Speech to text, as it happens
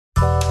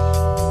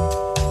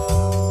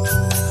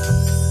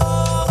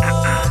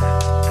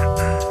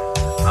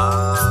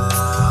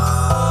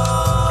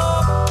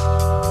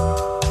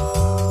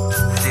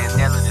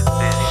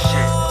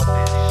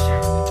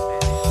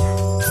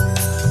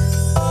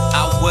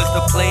was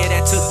the player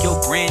that took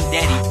your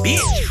granddaddy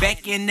bitch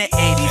back in the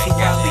 80s. He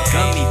probably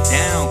gunned me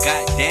down,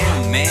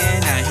 goddamn man.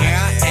 Now here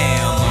I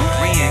am, a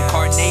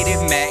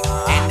reincarnated Mac.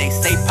 And they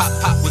say Pop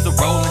Pop was a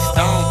Rolling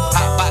Stone.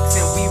 Pop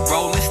boxing, we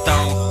Rolling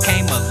Stone.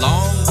 Came a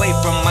long way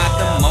from out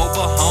the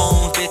mobile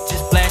homes.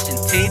 Bitches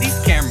flashing titties,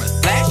 cameras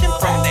flashing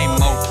from they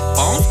mobile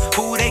phones.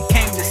 Who they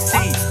came to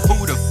see?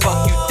 Who the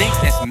fuck you think?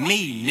 That's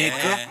me,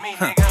 nigga.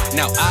 Huh.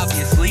 Now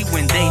obviously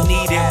when they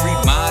needed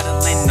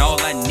remodeling, all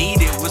I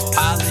needed was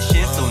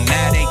polishing. So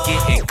now they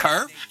getting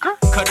curved.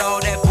 Cut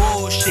all that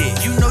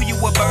bullshit. You know you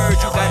a bird,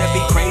 you gotta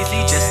be crazy.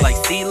 Just like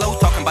CeeLo,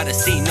 talking about a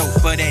C note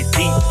for that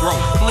deep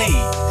throat, please.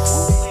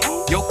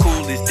 Your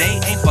coolest day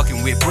ain't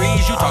fucking with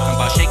breeze. You talking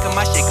about shaking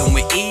my shaking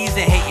with ease.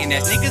 And hating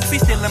ass niggas be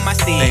stealing my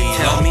seeds. They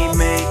tell me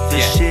make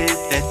the shit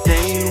that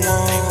they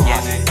want.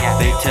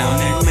 They tell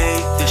me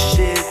make the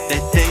shit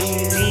that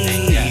they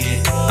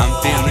need. I'm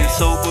feeling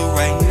sober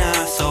right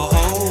now, so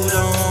hold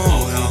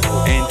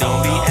on. And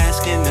don't be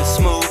asking to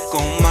smoke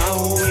on my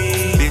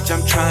weed. Bitch,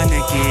 I'm trying to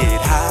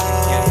get high.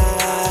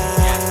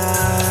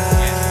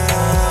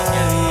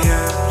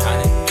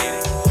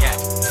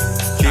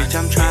 Bitch,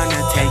 I'm trying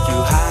to take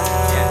you high.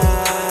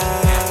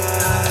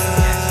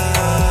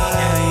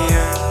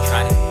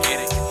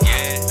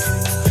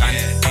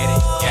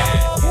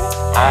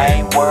 I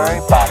ain't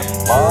worried about a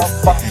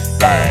motherfucking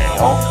thing,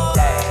 oh.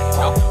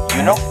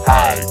 You know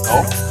how it go.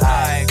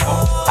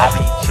 I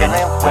be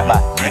chillin' with my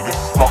niggas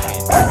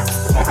smoking.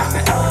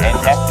 And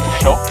that's the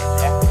show.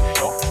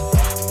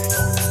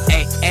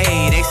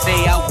 Hey, they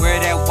say I wear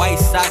that white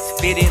socks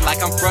fitted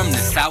like I'm from the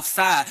south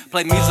side.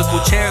 Play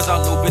musical chairs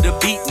all over the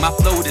beat. My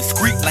flow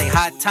discreet like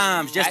High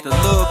Times. Just a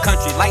little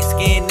country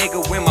light-skinned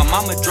nigga when my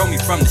mama drove me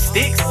from the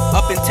sticks.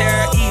 Up in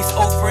Terra East,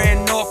 over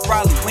in North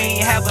Raleigh, we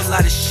ain't have a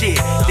lot of shit.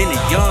 Then a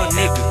young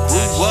nigga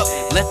grew up,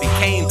 left and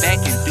came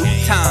back in due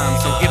time.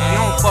 So if you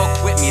don't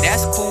fuck with me,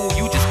 that's cool.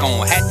 You just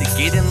gon' have to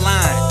get in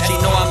line. She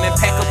know I'm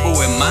impeccable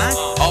in mine.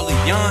 All a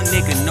young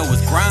nigga know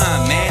is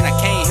grind, man. I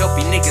can't help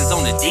you niggas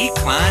on the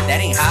decline.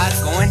 That ain't how it's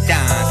going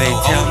down. They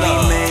tell me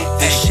make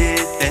the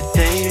shit that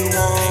they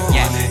want.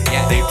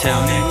 They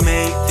tell me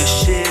make the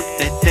shit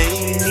that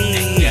they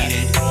need.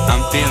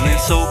 I'm feeling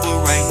sober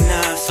right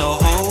now, so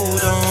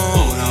hold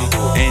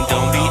on. And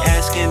don't be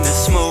asking to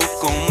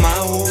smoke on my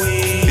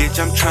weed. Bitch,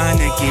 I'm trying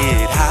to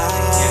get high.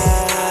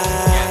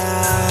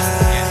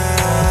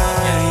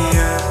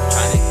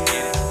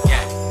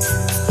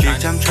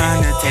 Bitch, I'm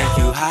trying to take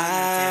you high.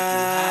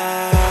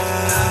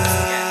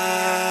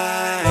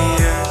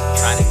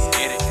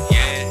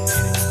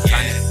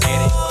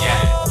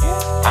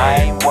 I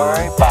ain't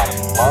worried about a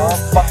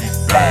motherfucking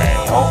thing,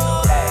 oh.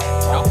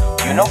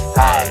 You know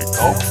how it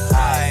go.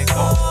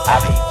 I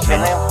be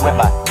chillin' with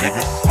my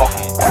niggas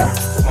smoking.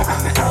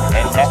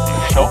 And that's the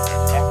show.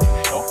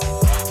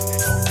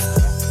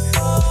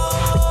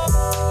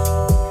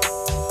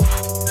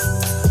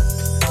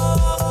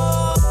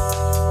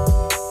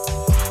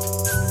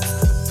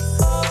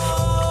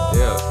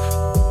 Yeah.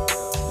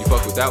 You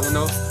fuck with that one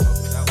though?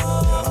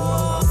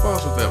 I'm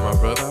false with that, my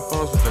brother.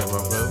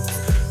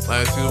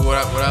 Like, see, what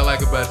I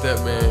like about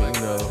that, man, you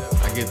know,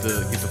 I get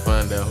to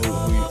find out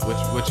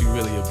what you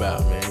really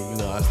about, man. You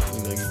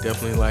you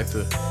definitely like to,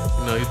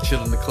 you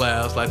chill in the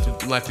clouds, like to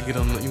get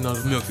on,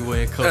 the Milky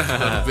Way and coast a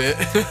little bit.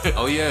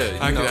 Oh yeah,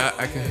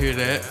 I can hear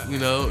that, you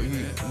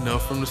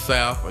from the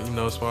South, or,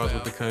 as far as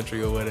with the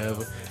country or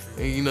whatever,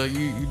 and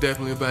you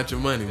definitely about your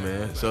money,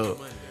 man. So,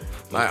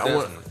 I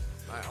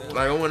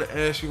want to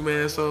ask you,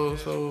 man. So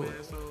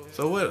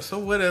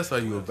what else are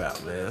you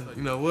about, man?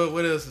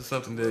 What else is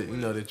something that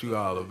that you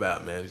all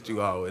about, man? That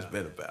you always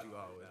been about?